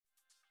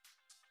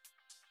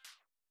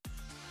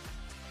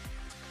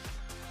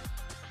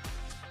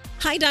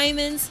Hi,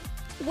 Diamonds.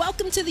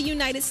 Welcome to the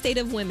United State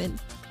of Women,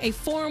 a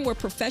forum where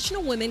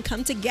professional women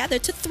come together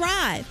to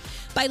thrive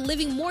by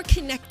living more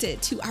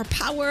connected to our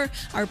power,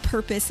 our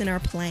purpose, and our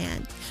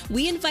plan.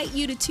 We invite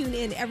you to tune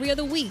in every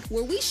other week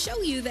where we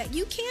show you that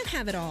you can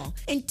have it all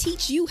and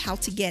teach you how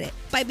to get it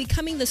by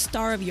becoming the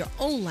star of your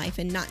own life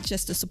and not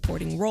just a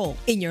supporting role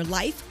in your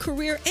life,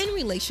 career, and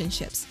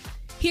relationships.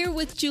 Here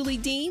with Julie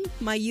Dean,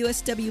 my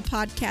USW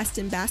podcast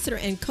ambassador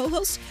and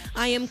co-host,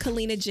 I am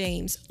Kalina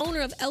James, owner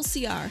of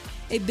LCR,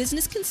 a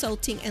business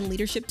consulting and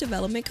leadership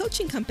development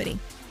coaching company.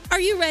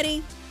 Are you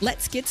ready?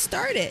 Let's get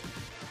started.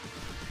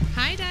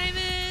 Hi,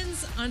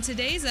 Diamonds. On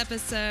today's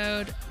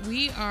episode,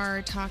 we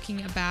are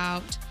talking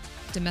about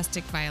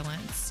domestic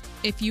violence.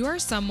 If you are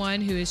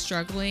someone who is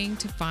struggling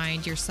to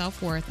find your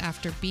self-worth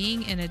after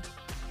being in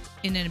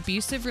an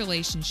abusive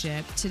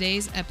relationship,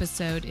 today's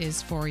episode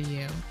is for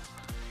you.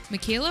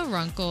 Michaela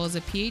Runkle is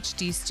a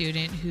PhD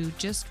student who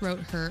just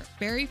wrote her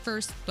very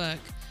first book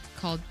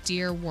called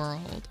Dear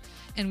World,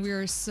 and we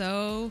are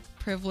so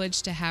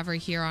privileged to have her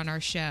here on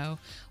our show.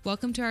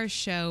 Welcome to our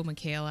show,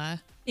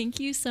 Michaela. Thank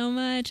you so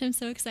much. I'm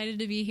so excited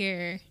to be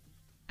here.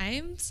 I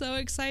am so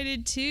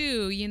excited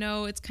too. You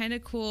know, it's kind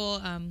of cool.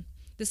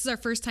 This is our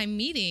first time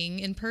meeting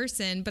in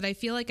person, but I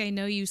feel like I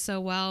know you so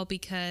well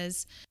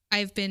because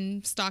I've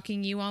been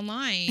stalking you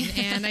online,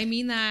 and I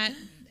mean that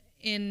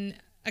in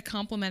a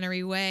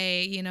complimentary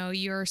way. You know,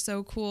 you're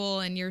so cool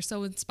and you're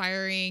so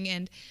inspiring,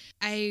 and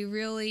I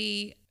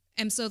really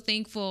am so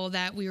thankful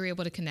that we were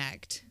able to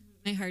connect.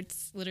 My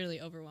heart's literally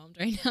overwhelmed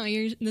right now.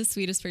 You're the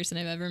sweetest person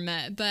I've ever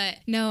met. But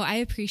no, I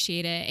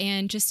appreciate it.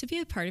 And just to be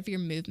a part of your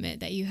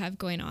movement that you have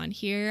going on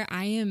here,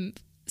 I am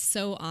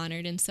so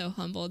honored and so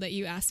humbled that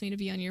you asked me to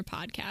be on your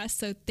podcast.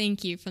 So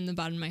thank you from the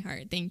bottom of my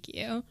heart. Thank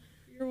you.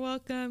 You're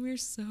welcome. You're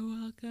so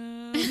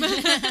welcome.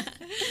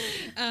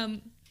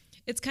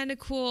 It's kind of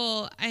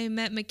cool. I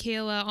met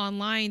Michaela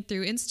online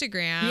through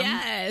Instagram.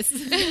 Yes.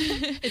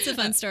 It's a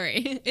fun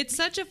story. It's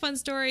such a fun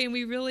story, and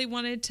we really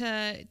wanted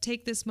to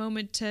take this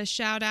moment to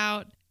shout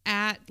out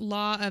at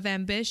Law of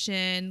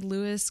Ambition,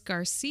 Luis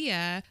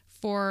Garcia,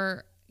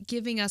 for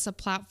giving us a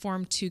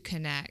platform to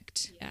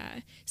connect. Yeah.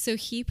 So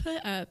he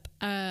put up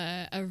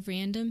a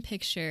random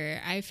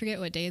picture. I forget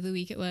what day of the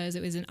week it was.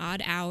 It was an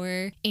odd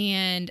hour.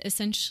 And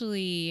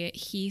essentially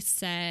he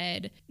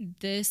said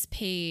this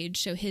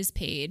page, so his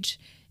page,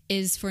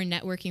 is for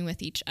networking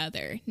with each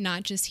other,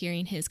 not just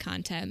hearing his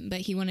content, but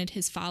he wanted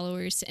his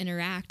followers to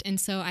interact.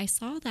 And so I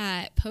saw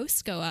that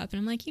post go up and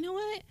I'm like, you know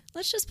what?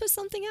 Let's just put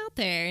something out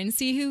there and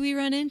see who we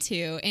run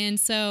into. And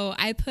so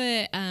I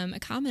put a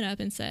comment up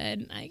and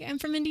said, I'm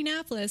from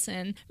Indianapolis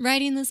and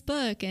writing this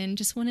book and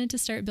just wanted to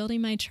start building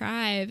my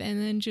tribe.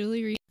 And then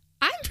Julie,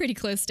 I'm pretty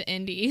close to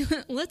Indy.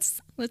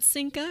 Let's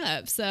sync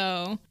up.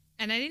 So,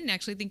 and I didn't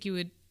actually think you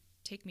would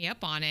take me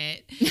up on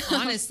it.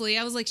 Honestly,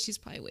 I was like, she's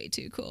probably way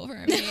too cool for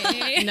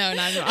me. No,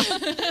 not at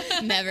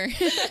all. Never.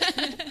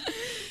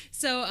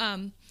 So,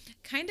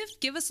 kind of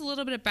give us a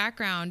little bit of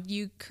background.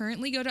 You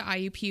currently go to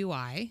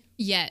IUPUI.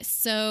 Yes.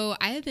 So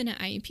I have been at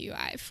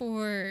IUPUI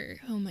for,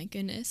 oh my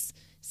goodness,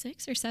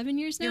 6 or 7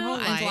 years now. Your whole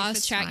life. I've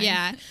lost track. Fine.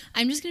 Yeah.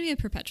 I'm just going to be a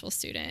perpetual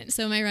student.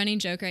 So my running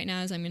joke right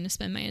now is I'm going to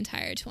spend my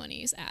entire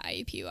 20s at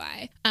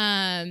IUPUI.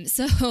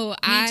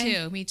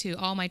 Me too.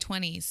 All my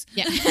 20s.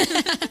 Yeah.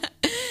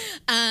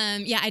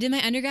 I did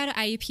my undergrad at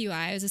IUPUI.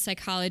 I was a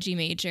psychology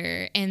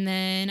major, and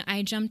then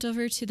I jumped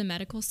over to the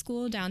medical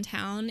school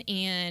downtown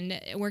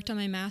and worked on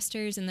my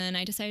master's, and then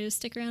I decided to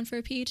stick around for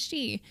a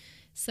PhD.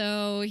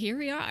 So here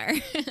we are.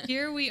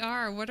 Here we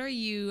are. What are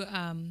you,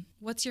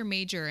 what's your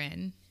major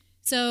in?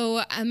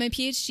 So my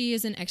PhD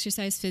is in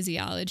exercise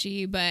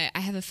physiology, but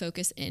I have a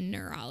focus in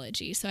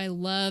neurology. So I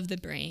love the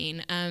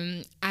brain.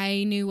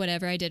 I knew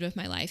whatever I did with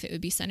my life, it would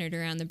be centered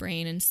around the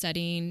brain and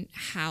studying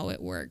how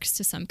it works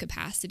to some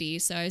capacity.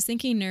 So I was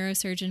thinking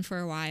neurosurgeon for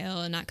a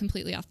while, and not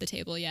completely off the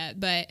table yet,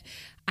 but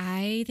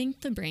I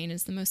think the brain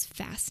is the most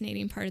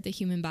fascinating part of the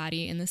human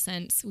body in the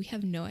sense we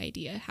have no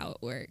idea how it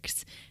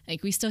works.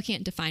 Like, we still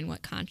can't define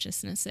what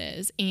consciousness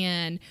is,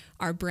 and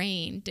our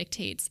brain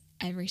dictates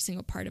every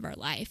single part of our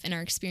life and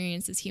our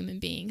experience as human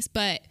beings,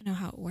 but I don't know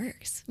how it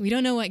works. We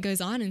don't know what goes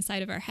on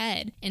inside of our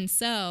head. And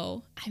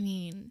so,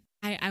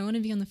 I want to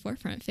be on the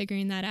forefront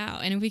figuring that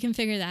out. And if we can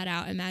figure that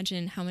out,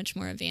 imagine how much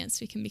more advanced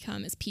we can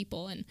become as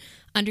people and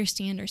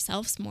understand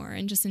ourselves more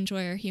and just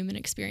enjoy our human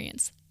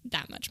experience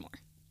that much more.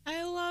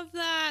 I love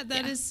that.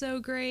 That is so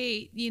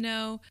great. You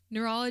know,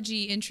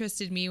 neurology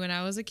interested me when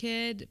I was a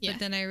kid, but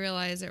then I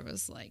realized there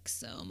was like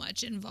so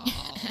much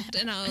involved.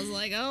 And I was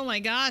like, oh my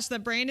gosh, the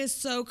brain is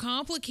so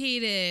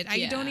complicated.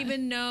 I don't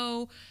even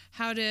know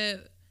how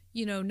to,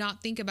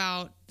 not think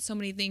about so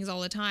many things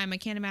all the time. I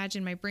can't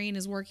imagine my brain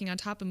is working on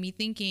top of me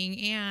thinking,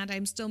 and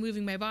I'm still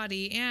moving my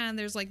body, and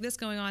there's like this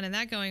going on and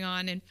that going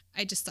on. And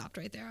I just stopped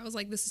right there. I was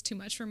like, this is too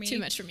much for me. Too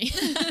much for me.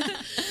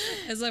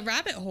 It's a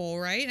rabbit hole,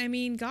 right? I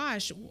mean,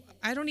 gosh,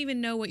 I don't even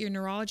know what your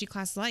neurology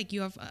class is like.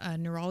 You have a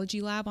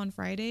neurology lab on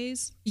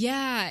Fridays?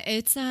 Yeah,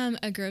 it's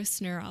a gross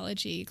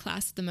neurology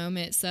class at the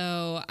moment.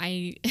 So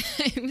I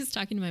was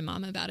talking to my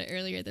mom about it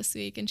earlier this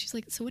week, and she's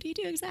like, so what do you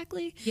do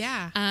exactly?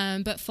 Yeah.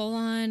 But full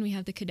on, we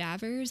have the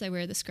cadavers. I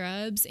wear the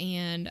scrubs,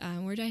 and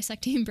we're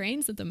dissecting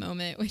brains at the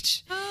moment,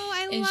 which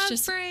I is love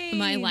just brains.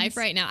 my life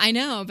right now. I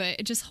know,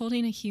 but just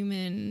holding a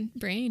human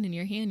brain in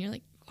your hand, you're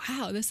like,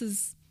 wow, this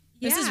is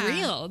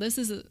real. This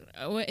is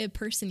what a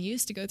person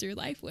used to go through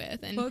life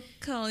with. And well,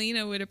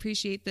 Colina would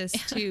appreciate this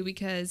too,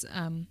 because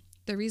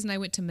the reason I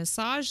went to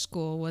massage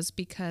school was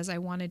because I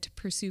wanted to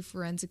pursue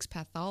forensics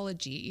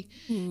pathology.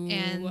 Ooh.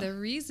 And the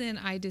reason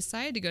I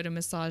decided to go to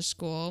massage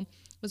school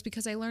was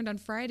because I learned on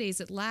Fridays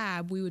at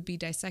lab we would be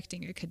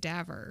dissecting a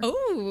cadaver.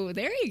 Oh,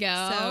 there you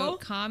go. So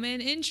common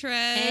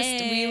interest.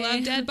 Hey. We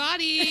love dead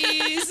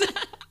bodies.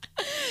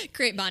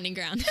 Great bonding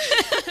ground.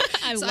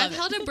 I've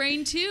held a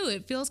brain too.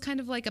 It feels kind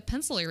of like a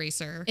pencil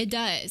eraser. It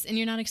does, and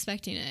you're not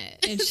expecting it.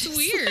 It's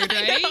weird,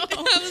 right?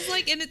 I was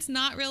like, and it's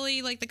not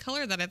really like the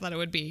color that I thought it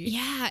would be.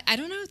 Yeah, I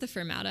don't know if the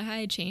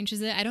formaldehyde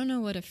changes it. I don't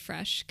know what a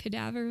fresh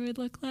cadaver would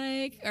look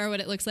like or what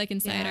it looks like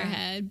inside our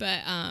head, but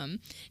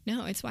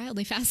no, it's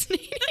wildly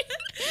fascinating.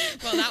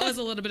 Well, that was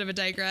a little bit of a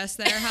digress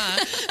there,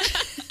 huh?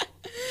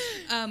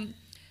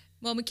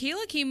 Well,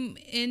 Michaela came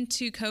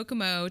into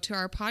Kokomo to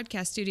our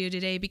podcast studio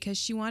today because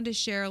she wanted to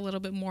share a little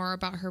bit more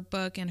about her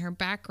book and her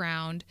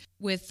background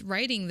with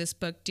writing this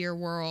book, Dear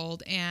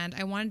World. And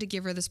I wanted to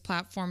give her this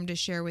platform to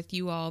share with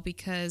you all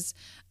because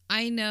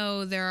I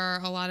know there are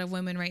a lot of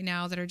women right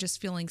now that are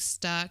just feeling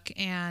stuck,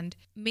 and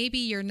maybe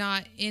you're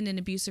not in an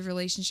abusive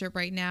relationship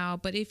right now,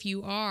 but if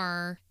you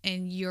are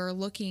and you're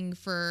looking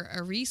for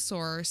a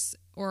resource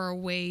or a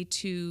way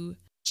to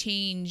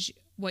change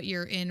what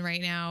you're in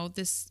right now,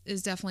 this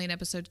is definitely an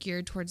episode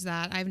geared towards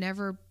that. I've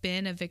never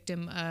been a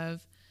victim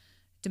of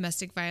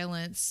domestic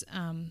violence,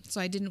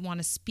 so I didn't want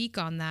to speak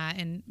on that.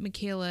 And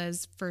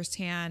Michaela's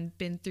firsthand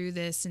been through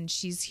this, and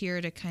she's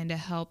here to kind of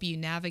help you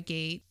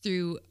navigate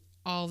through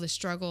all the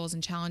struggles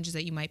and challenges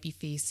that you might be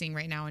facing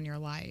right now in your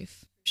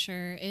life.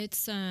 Sure.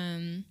 It's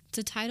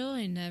a title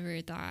I never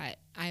thought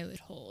I would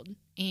hold.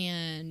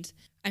 And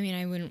I mean,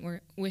 I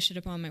wouldn't wish it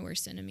upon my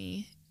worst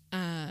enemy.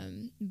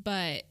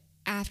 But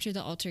after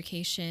the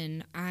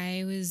altercation,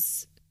 I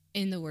was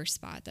in the worst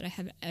spot that I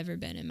have ever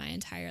been in my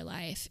entire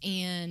life.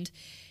 And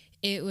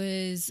it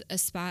was a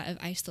spot of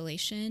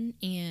isolation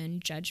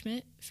and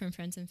judgment from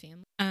friends and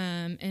family.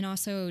 And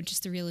also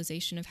just the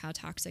realization of how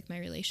toxic my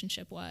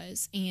relationship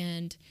was.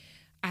 And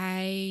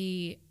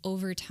I,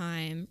 over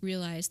time,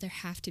 realized there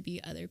have to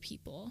be other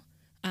people,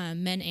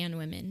 men and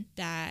women,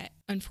 that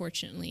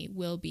unfortunately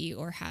will be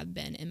or have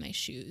been in my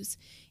shoes.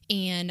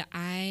 And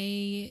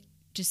I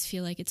just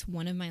feel like it's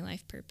one of my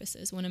life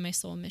purposes, one of my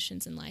soul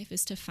missions in life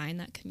is to find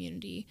that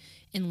community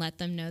and let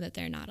them know that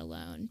they're not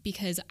alone,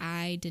 because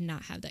I did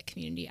not have that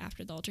community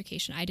after the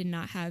altercation. I did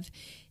not have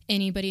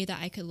anybody that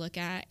I could look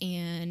at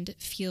and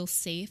feel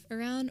safe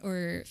around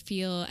or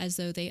feel as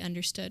though they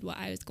understood what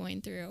I was going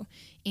through.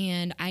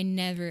 And I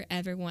never,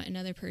 ever want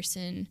another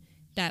person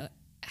that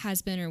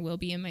has been or will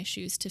be in my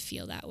shoes to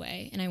feel that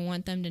way. And I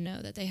want them to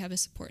know that they have a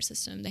support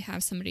system. They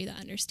have somebody that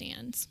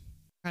understands.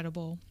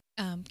 Incredible.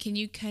 Can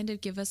you kind of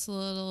give us a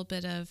little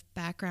bit of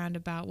background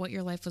about what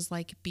your life was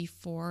like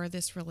before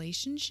this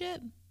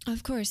relationship?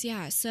 Of course,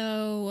 yeah.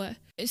 So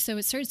it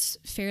starts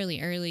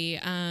fairly early.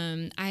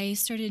 I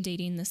started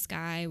dating this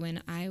guy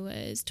when I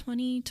was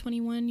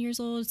 21 years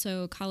old,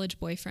 so college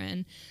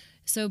boyfriend.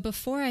 So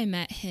before I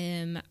met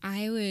him,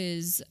 I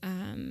was,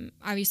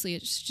 obviously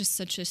it's just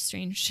such a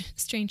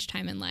strange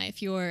time in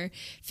life. You're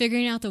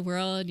figuring out the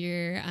world.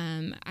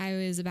 I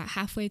was about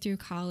halfway through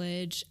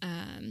college.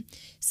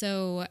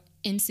 So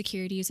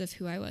insecurities of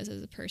who I was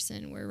as a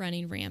person were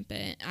running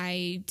rampant.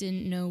 I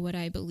didn't know what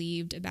I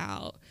believed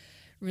about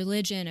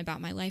religion,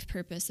 about my life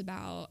purpose,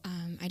 about,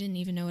 I didn't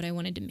even know what I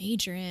wanted to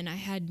major in. I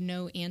had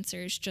no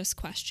answers, just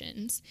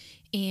questions.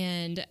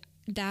 And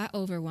that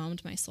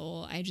overwhelmed my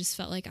soul. I just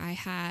felt like I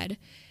had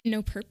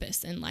no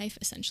purpose in life,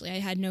 essentially. I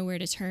had nowhere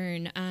to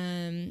turn.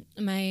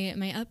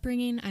 My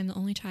upbringing, I'm the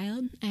only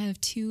child. I have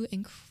two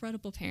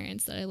incredible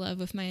parents that I love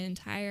with my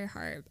entire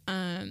heart.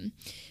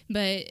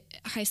 But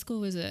high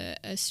school was a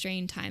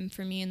strained time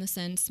for me in the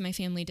sense my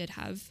family did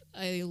have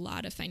a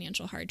lot of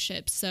financial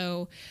hardships.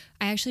 So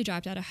I actually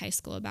dropped out of high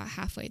school about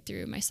halfway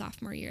through my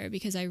sophomore year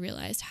because I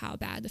realized how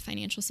bad the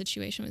financial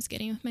situation was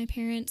getting with my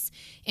parents.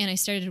 And I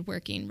started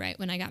working right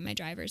when I got my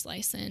driver's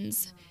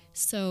license.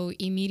 So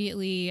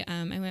immediately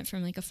I went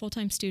from like a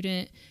full-time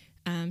student,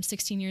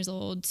 16 years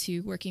old, to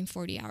working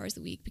 40 hours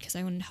a week because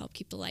I wanted to help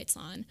keep the lights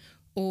on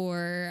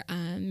or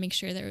make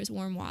sure there was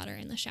warm water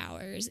in the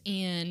showers.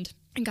 And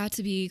I got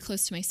to be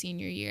close to my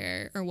senior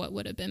year, or what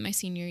would have been my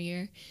senior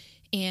year.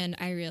 And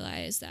I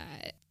realized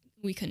that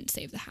we couldn't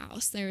save the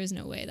house. There was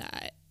no way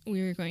that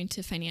we were going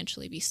to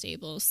financially be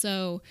stable.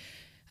 So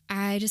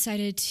I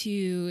decided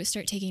to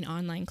start taking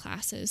online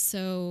classes.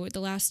 So the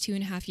last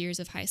 2.5 years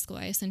of high school,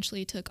 I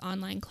essentially took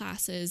online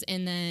classes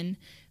and then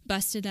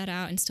busted that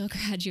out and still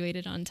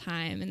graduated on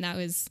time. And that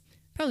was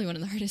probably one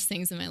of the hardest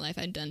things in my life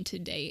I'd done to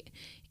date.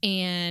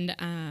 And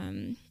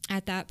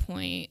at that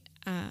point,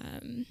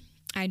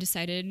 I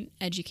decided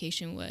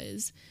education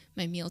was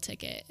my meal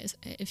ticket,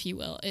 if you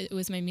will. It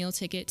was my meal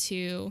ticket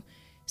to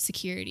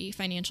security,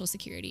 financial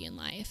security in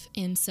life.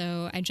 And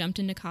so I jumped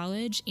into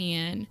college,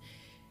 and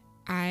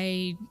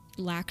I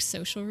lacked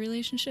social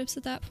relationships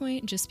at that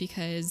point just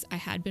because I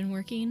had been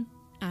working,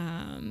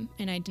 and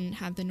I didn't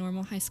have the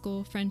normal high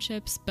school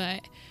friendships.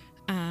 But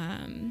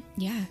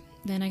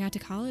then I got to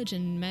college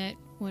and met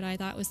what I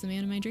thought was the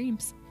man of my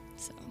dreams.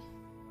 So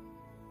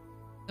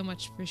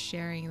much for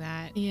sharing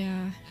that.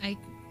 Yeah. I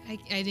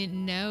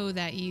didn't know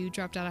that you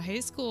dropped out of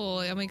high school.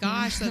 Oh my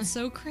gosh, that's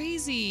so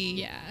crazy.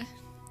 Yeah.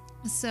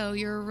 So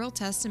you're a real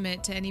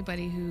testament to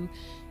anybody who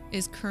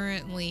is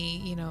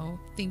currently,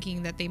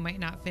 thinking that they might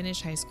not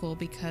finish high school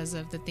because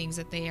of the things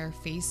that they are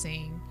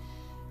facing,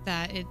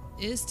 that it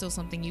is still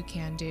something you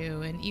can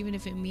do. And even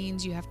if it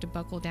means you have to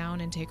buckle down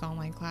and take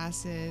online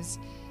classes,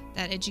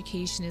 that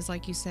education is,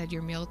 like you said,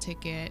 your meal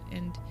ticket,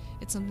 and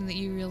it's something that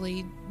you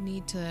really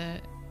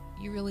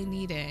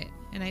need it.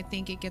 And I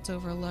think it gets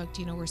overlooked.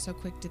 We're so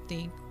quick to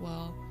think,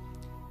 well,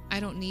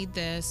 I don't need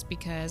this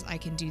because I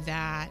can do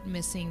that,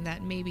 missing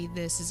that maybe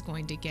this is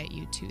going to get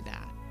you to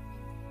that.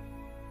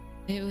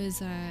 It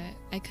was,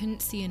 I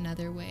couldn't see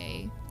another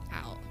way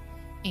out.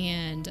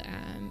 And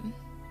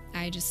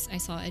I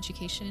saw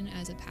education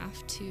as a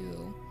path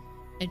to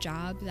a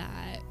job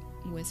that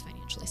was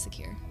financially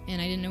secure.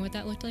 And I didn't know what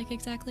that looked like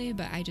exactly,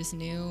 but I just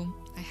knew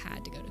I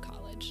had to go to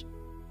college.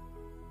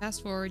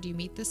 Fast forward, you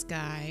meet this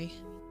guy,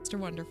 Mr.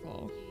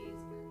 Wonderful.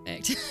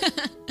 Perfect.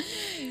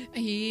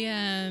 He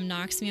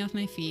knocks me off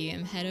my feet.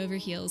 I'm head over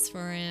heels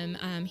for him.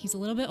 He's a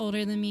little bit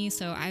older than me,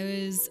 so I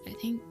was, I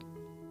think,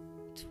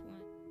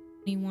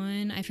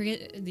 21. I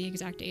forget the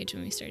exact age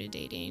when we started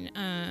dating.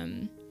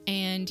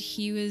 And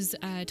he was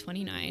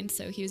 29,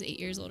 so he was 8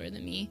 years older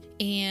than me.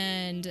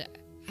 And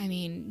I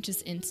mean,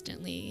 just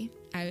instantly,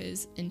 I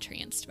was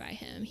entranced by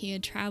him. He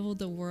had traveled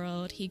the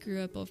world. He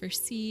grew up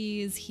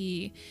overseas.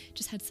 He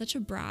just had such a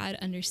broad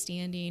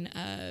understanding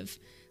of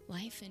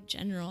life in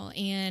general.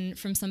 And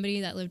from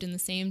somebody that lived in the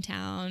same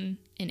town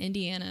in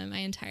Indiana my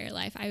entire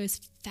life, I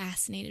was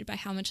fascinated by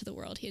how much of the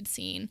world he had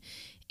seen.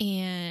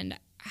 And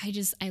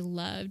I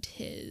loved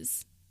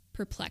his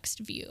perplexed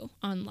view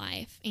on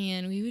life.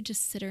 And we would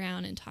just sit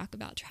around and talk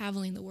about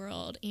traveling the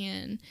world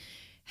and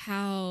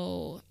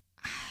how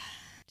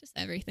just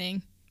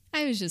everything.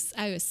 I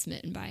was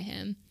smitten by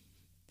him.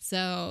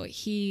 So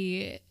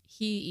he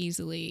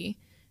easily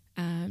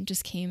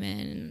just came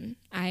in, and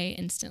I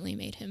instantly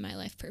made him my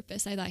life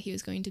purpose. I thought he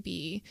was going to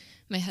be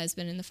my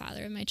husband and the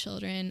father of my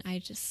children. I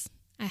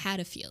had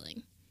a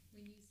feeling.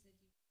 When you said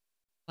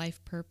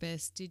life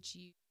purpose, did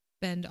you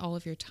spend all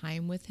of your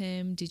time with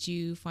him? Did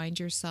you find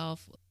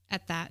yourself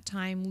at that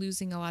time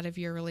losing a lot of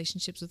your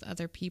relationships with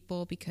other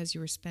people because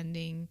you were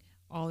spending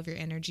all of your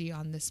energy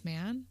on this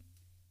man?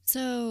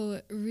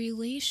 So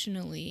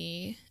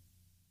relationally,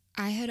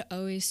 I had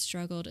always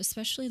struggled,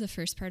 especially the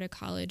first part of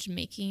college,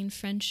 making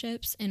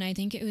friendships. And I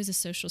think it was a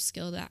social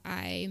skill that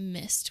I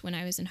missed when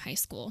I was in high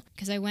school,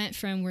 because I went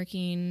from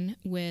working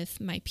with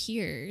my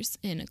peers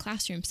in a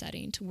classroom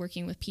setting to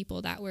working with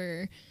people that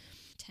were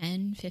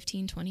 10,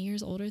 15, 20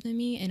 years older than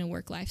me in a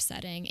work-life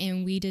setting.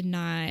 And we did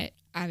not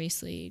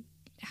obviously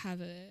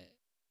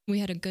we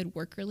had a good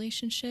work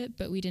relationship,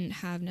 but we didn't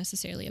have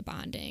necessarily a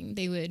bonding.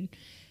 They would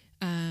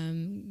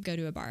go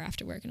to a bar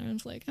after work, and I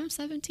was like, I'm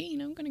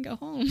 17, I'm going to go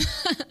home.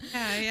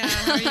 Yeah.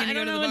 How are you going to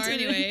go to the bar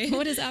anyway?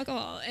 What is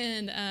alcohol?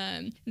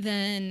 And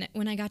then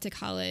when I got to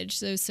college,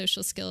 those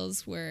social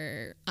skills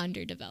were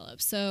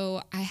underdeveloped.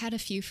 So I had a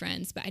few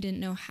friends, but I didn't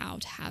know how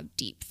to have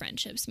deep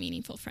friendships,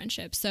 meaningful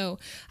friendships. So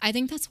I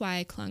think that's why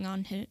I clung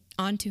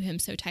onto him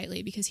so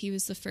tightly, because he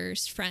was the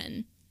first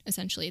friend,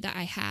 essentially, that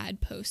I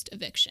had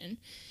post-eviction.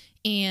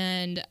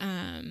 And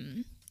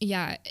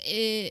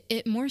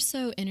it more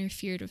so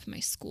interfered with my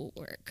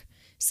schoolwork.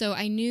 So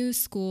I knew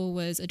school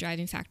was a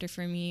driving factor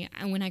for me.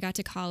 And when I got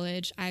to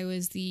college, I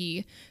was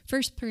the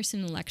first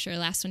person in the lecture,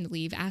 last one to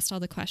leave, asked all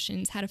the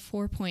questions, had a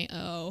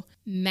 4.0,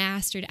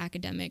 mastered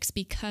academics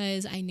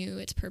because I knew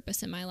its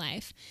purpose in my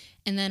life.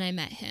 And then I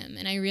met him,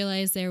 and I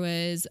realized there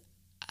was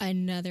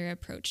another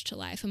approach to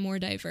life, a more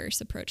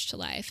diverse approach to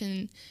life.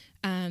 And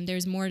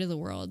there's more to the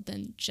world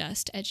than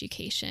just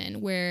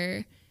education,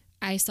 where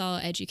I saw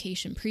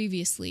education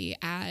previously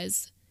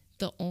as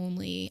the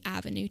only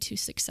avenue to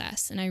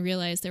success. And I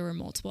realized there were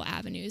multiple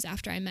avenues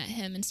after I met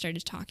him and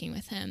started talking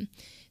with him.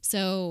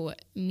 So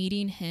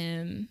meeting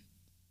him,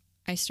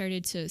 I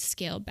started to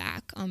scale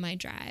back on my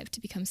drive to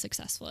become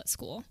successful at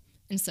school.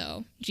 And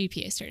so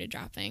GPA started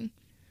dropping,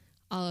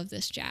 all of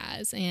this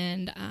jazz.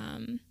 And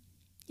I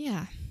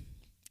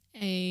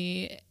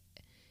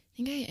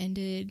think I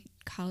ended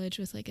college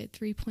with like a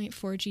 3.4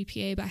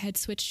 GPA, but I had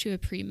switched to a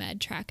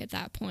pre-med track at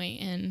that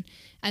point. And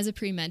as a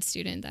pre-med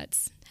student,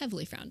 that's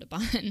heavily frowned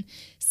upon.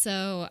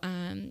 So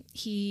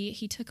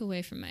he took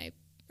away from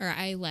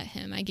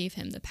I gave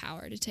him the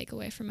power to take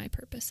away from my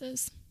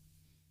purposes.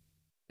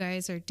 You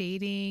guys are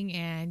dating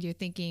and you're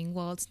thinking,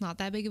 well, it's not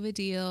that big of a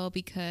deal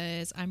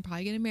because I'm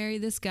probably going to marry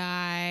this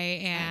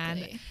guy and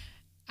Exactly.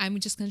 I'm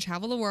just going to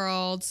travel the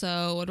world.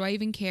 So what do I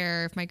even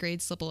care if my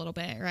grades slip a little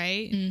bit,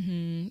 right?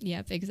 Mm-hmm.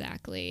 Yep,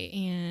 exactly.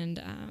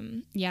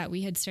 And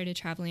we had started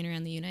traveling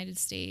around the United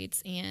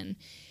States, and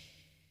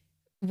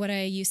what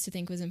I used to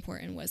think was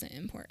important wasn't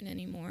important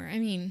anymore. I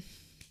mean,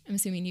 I'm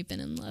assuming you've been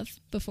in love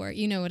before.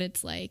 You know what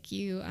it's like.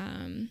 Your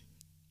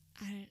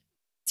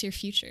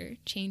future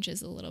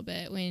changes a little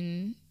bit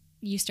when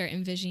you start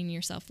envisioning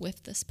yourself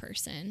with this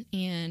person.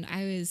 And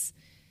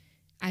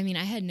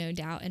I had no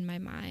doubt in my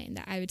mind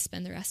that I would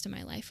spend the rest of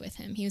my life with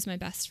him. He was my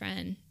best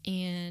friend.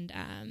 And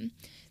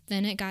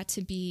then it got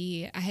to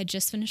be, I had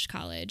just finished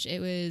college. It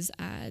was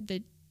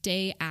the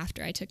day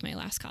after I took my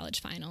last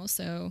college final.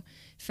 So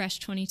fresh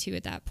 22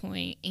 at that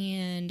point.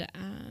 And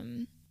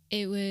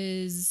it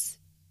was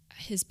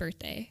his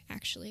birthday,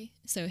 actually.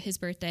 So his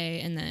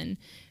birthday, and then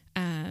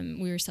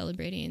we were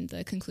celebrating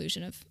the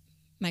conclusion of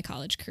my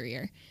college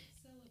career.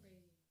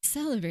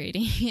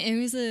 Celebrating.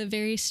 It was a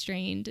very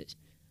strained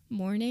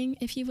morning,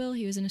 if you will.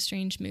 He was in a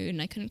strange mood,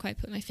 and I couldn't quite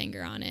put my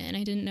finger on it, and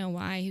I didn't know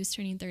why. He was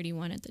turning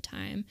 31 at the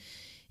time,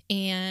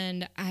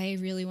 and I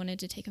really wanted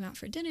to take him out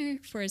for dinner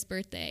for his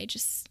birthday.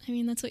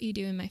 That's what you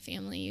do in my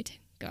family. You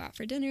go out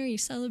for dinner, you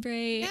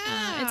celebrate.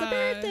 Yeah, it's a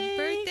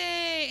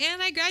birthday,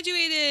 and I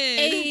graduated.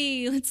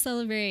 Hey, let's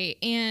celebrate.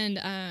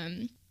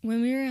 And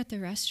when we were at the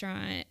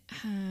restaurant,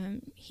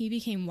 he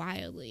became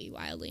wildly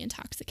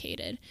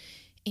intoxicated,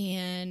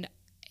 and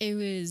it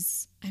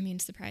was,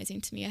 surprising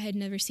to me. I had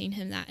never seen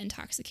him that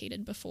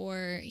intoxicated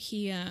before.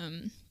 He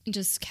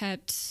just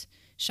kept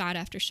shot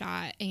after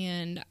shot,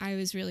 and I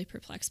was really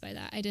perplexed by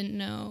that. I didn't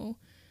know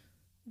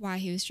why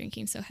he was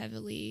drinking so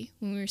heavily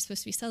when we were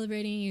supposed to be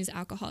celebrating. Use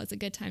alcohol as a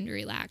good time to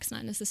relax,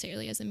 not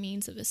necessarily as a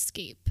means of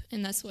escape,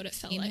 and that's what it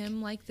felt like. Seen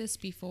him like this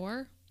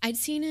before? I'd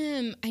seen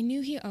him. I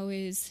knew he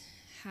always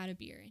had a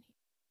beer, and he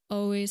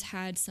always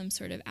had some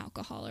sort of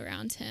alcohol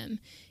around him.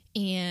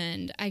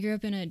 And I grew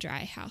up in a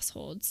dry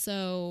household,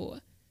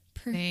 so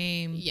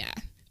Same. Yeah,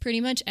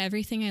 pretty much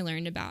everything I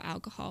learned about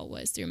alcohol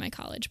was through my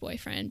college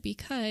boyfriend,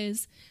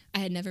 because I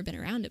had never been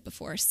around it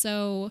before.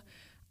 So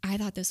I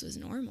thought this was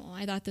normal.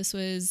 I thought this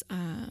was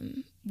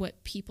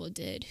what people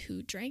did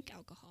who drank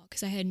alcohol,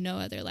 because I had no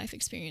other life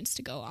experience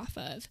to go off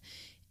of.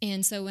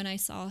 And so when I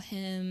saw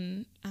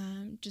him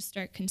just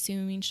start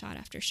consuming shot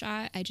after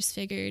shot, I just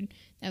figured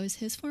that was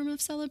his form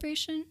of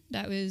celebration.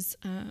 That was...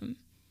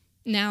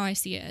 now I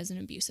see it as an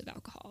abuse of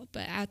alcohol,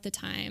 but at the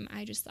time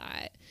I just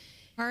thought,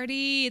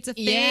 party, it's a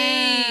phase.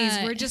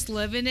 Yeah. We're just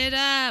living it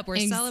up. We're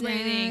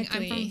celebrating.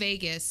 I'm Exactly. from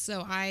Vegas,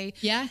 so I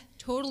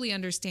totally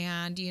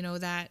understand,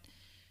 that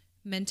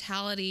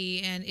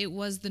mentality, and it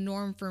was the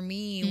norm for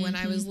me when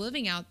I was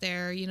living out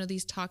there.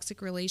 These toxic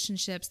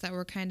relationships that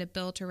were kind of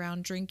built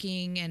around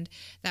drinking, and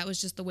that was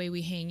just the way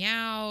we hang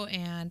out.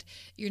 And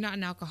you're not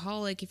an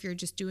alcoholic if you're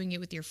just doing it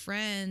with your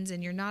friends,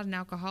 and you're not an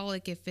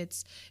alcoholic if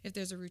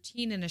there's a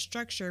routine and a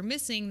structure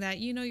missing,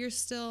 that you're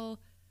still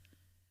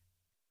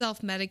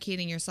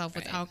self-medicating yourself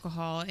with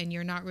alcohol, and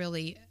you're not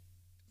really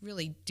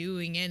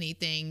doing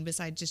anything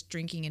besides just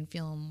drinking and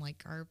feeling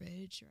like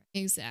garbage.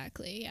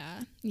 exactly,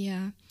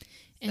 yeah.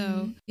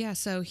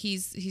 So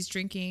he's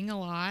drinking a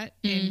lot,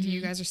 and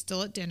you guys are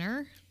still at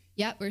dinner.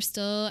 Yeah, we're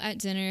still at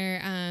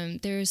dinner.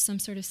 There was some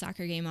sort of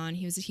soccer game on.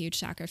 He was a huge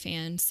soccer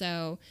fan,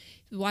 so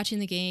watching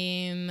the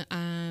game.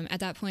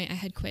 At that point, I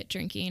had quit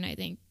drinking, I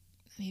think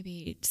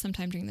maybe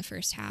sometime during the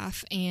first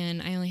half,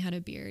 and I only had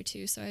a beer or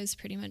two, so I was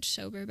pretty much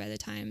sober by the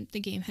time the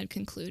game had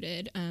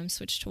concluded.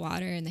 Switched to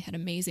water, and they had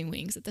amazing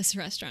wings at this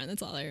restaurant.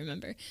 That's all I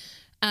remember.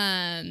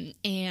 And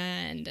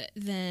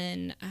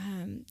then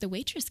the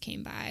waitress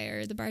came by,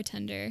 or the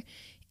bartender,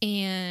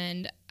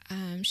 and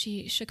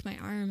she shook my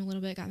arm a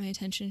little bit, got my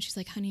attention. She's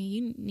like, "Honey,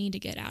 you need to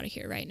get out of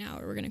here right now,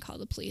 or we're going to call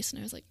the police." And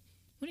I was like,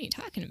 "What are you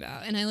talking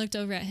about?" And I looked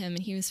over at him,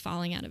 and he was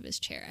falling out of his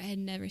chair. I had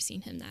never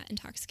seen him that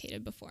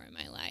intoxicated before in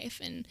my life,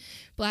 and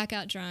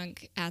blackout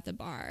drunk at the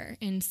bar.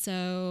 And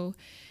so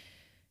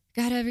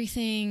got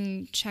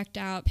everything checked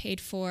out, paid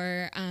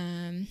for.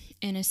 And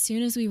as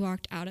soon as we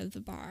walked out of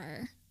the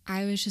bar,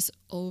 I was just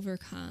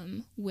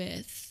overcome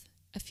with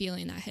a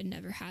feeling that I had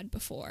never had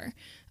before.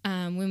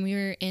 When we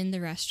were in the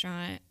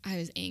restaurant, I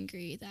was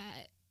angry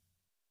that,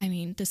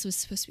 this was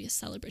supposed to be a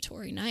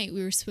celebratory night.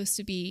 We were supposed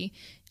to be,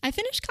 I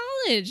finished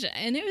college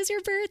and it was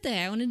your birthday.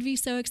 I wanted to be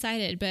so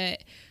excited,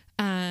 but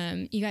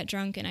you got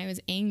drunk and I was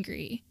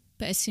angry.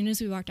 But as soon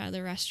as we walked out of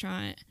the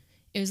restaurant,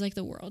 it was like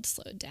the world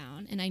slowed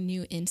down, and I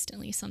knew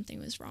instantly something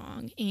was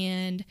wrong.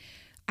 And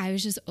I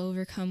was just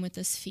overcome with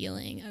this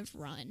feeling of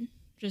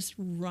just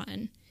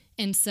run.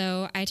 And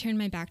so I turned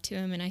my back to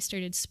him and I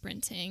started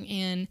sprinting.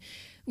 And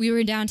we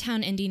were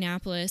downtown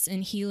Indianapolis,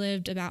 and he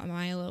lived about a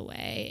mile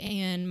away.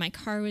 And my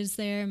car was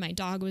there, my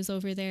dog was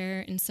over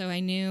there. And so I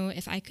knew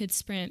if I could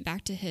sprint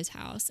back to his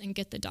house and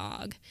get the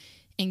dog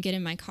and get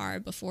in my car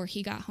before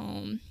he got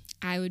home,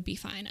 I would be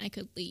fine. I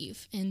could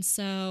leave. And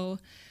so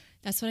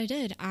that's what I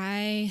did.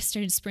 I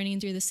started sprinting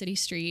through the city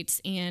streets,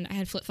 and I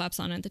had flip-flops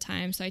on at the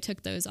time, so I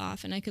took those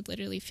off, and I could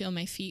literally feel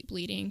my feet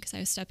bleeding because I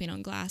was stepping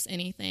on glass,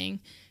 anything.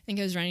 I think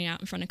I was running out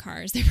in front of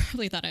cars. They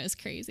probably thought I was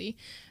crazy.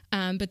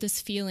 But this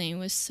feeling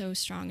was so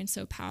strong and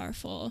so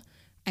powerful.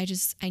 I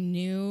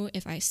knew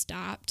if I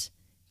stopped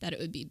that it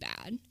would be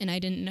bad. And I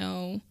didn't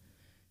know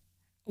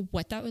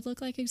what that would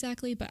look like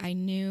exactly, but I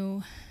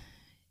knew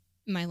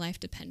my life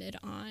depended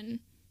on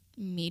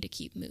me to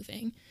keep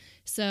moving.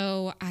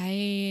 So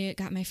I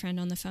got my friend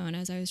on the phone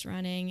as I was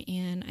running,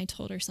 and I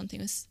told her something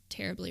was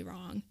terribly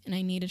wrong and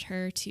I needed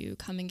her to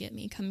come and get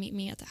me, come meet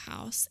me at the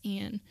house.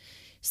 And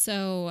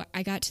so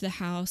I got to the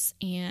house,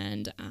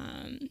 and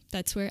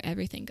that's where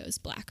everything goes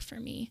black for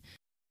me.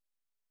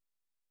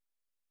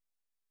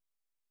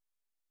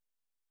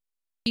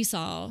 She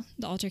saw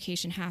the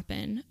altercation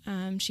happen.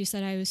 She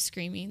said I was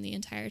screaming the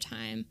entire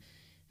time.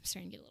 I'm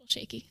starting to get a little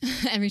shaky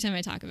every time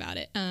I talk about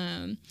it.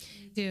 Me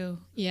too.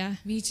 Yeah.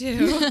 Me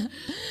too.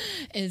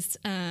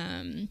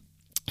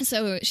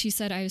 So she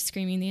said I was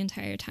screaming the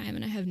entire time,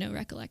 and I have no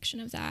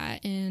recollection of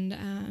that.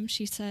 And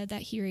she said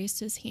that he raised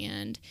his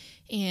hand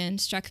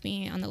and struck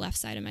me on the left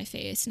side of my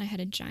face, and I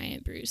had a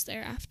giant bruise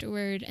there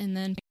afterward. And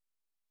then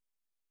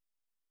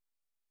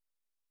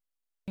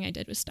I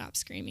did was stop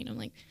screaming. I'm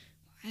like,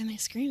 why am I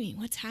screaming?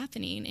 What's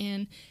happening?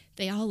 And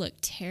they all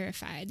looked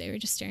terrified. They were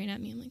just staring at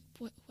me. I'm like,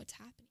 what's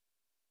happening?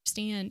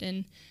 Stand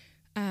and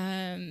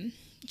I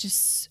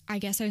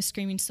guess I was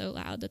screaming so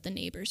loud that the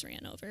neighbors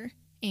ran over,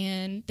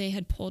 and they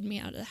had pulled me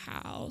out of the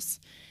house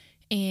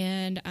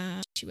and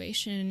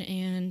situation,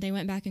 and they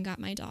went back and got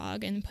my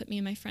dog and put me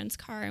in my friend's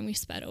car, and we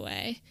sped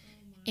away.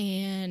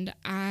 And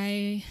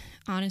I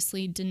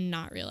honestly did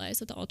not realize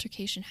that the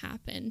altercation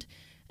happened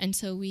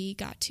until we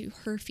got to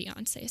her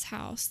fiance's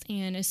house.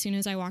 And as soon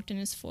as I walked in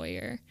his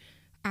foyer,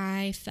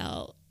 I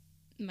felt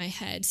my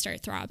head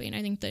start throbbing.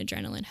 I think the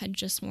adrenaline had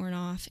just worn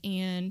off,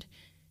 and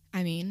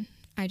I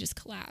just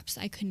collapsed.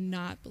 I could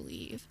not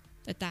believe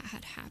that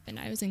had happened.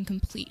 I was in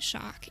complete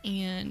shock,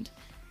 and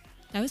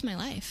that was my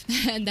life.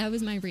 And that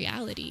was my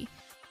reality.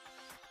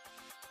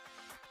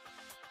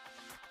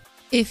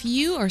 If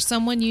you or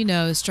someone you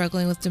know is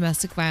struggling with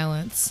domestic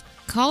violence,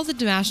 call the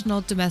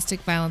National Domestic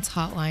Violence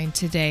Hotline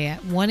today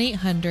at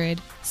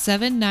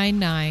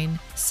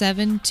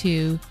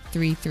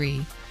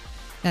 1-800-799-7233.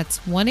 That's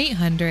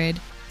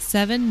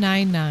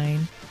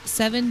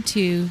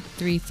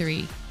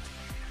 1-800-799-7233.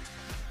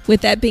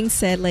 With that being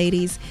said,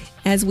 ladies,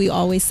 as we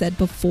always said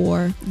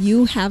before,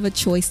 you have a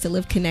choice to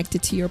live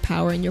connected to your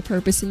power and your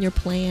purpose and your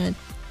plan.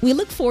 We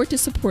look forward to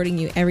supporting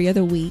you every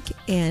other week.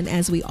 And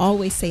as we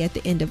always say at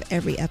the end of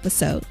every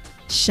episode,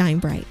 shine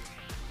bright.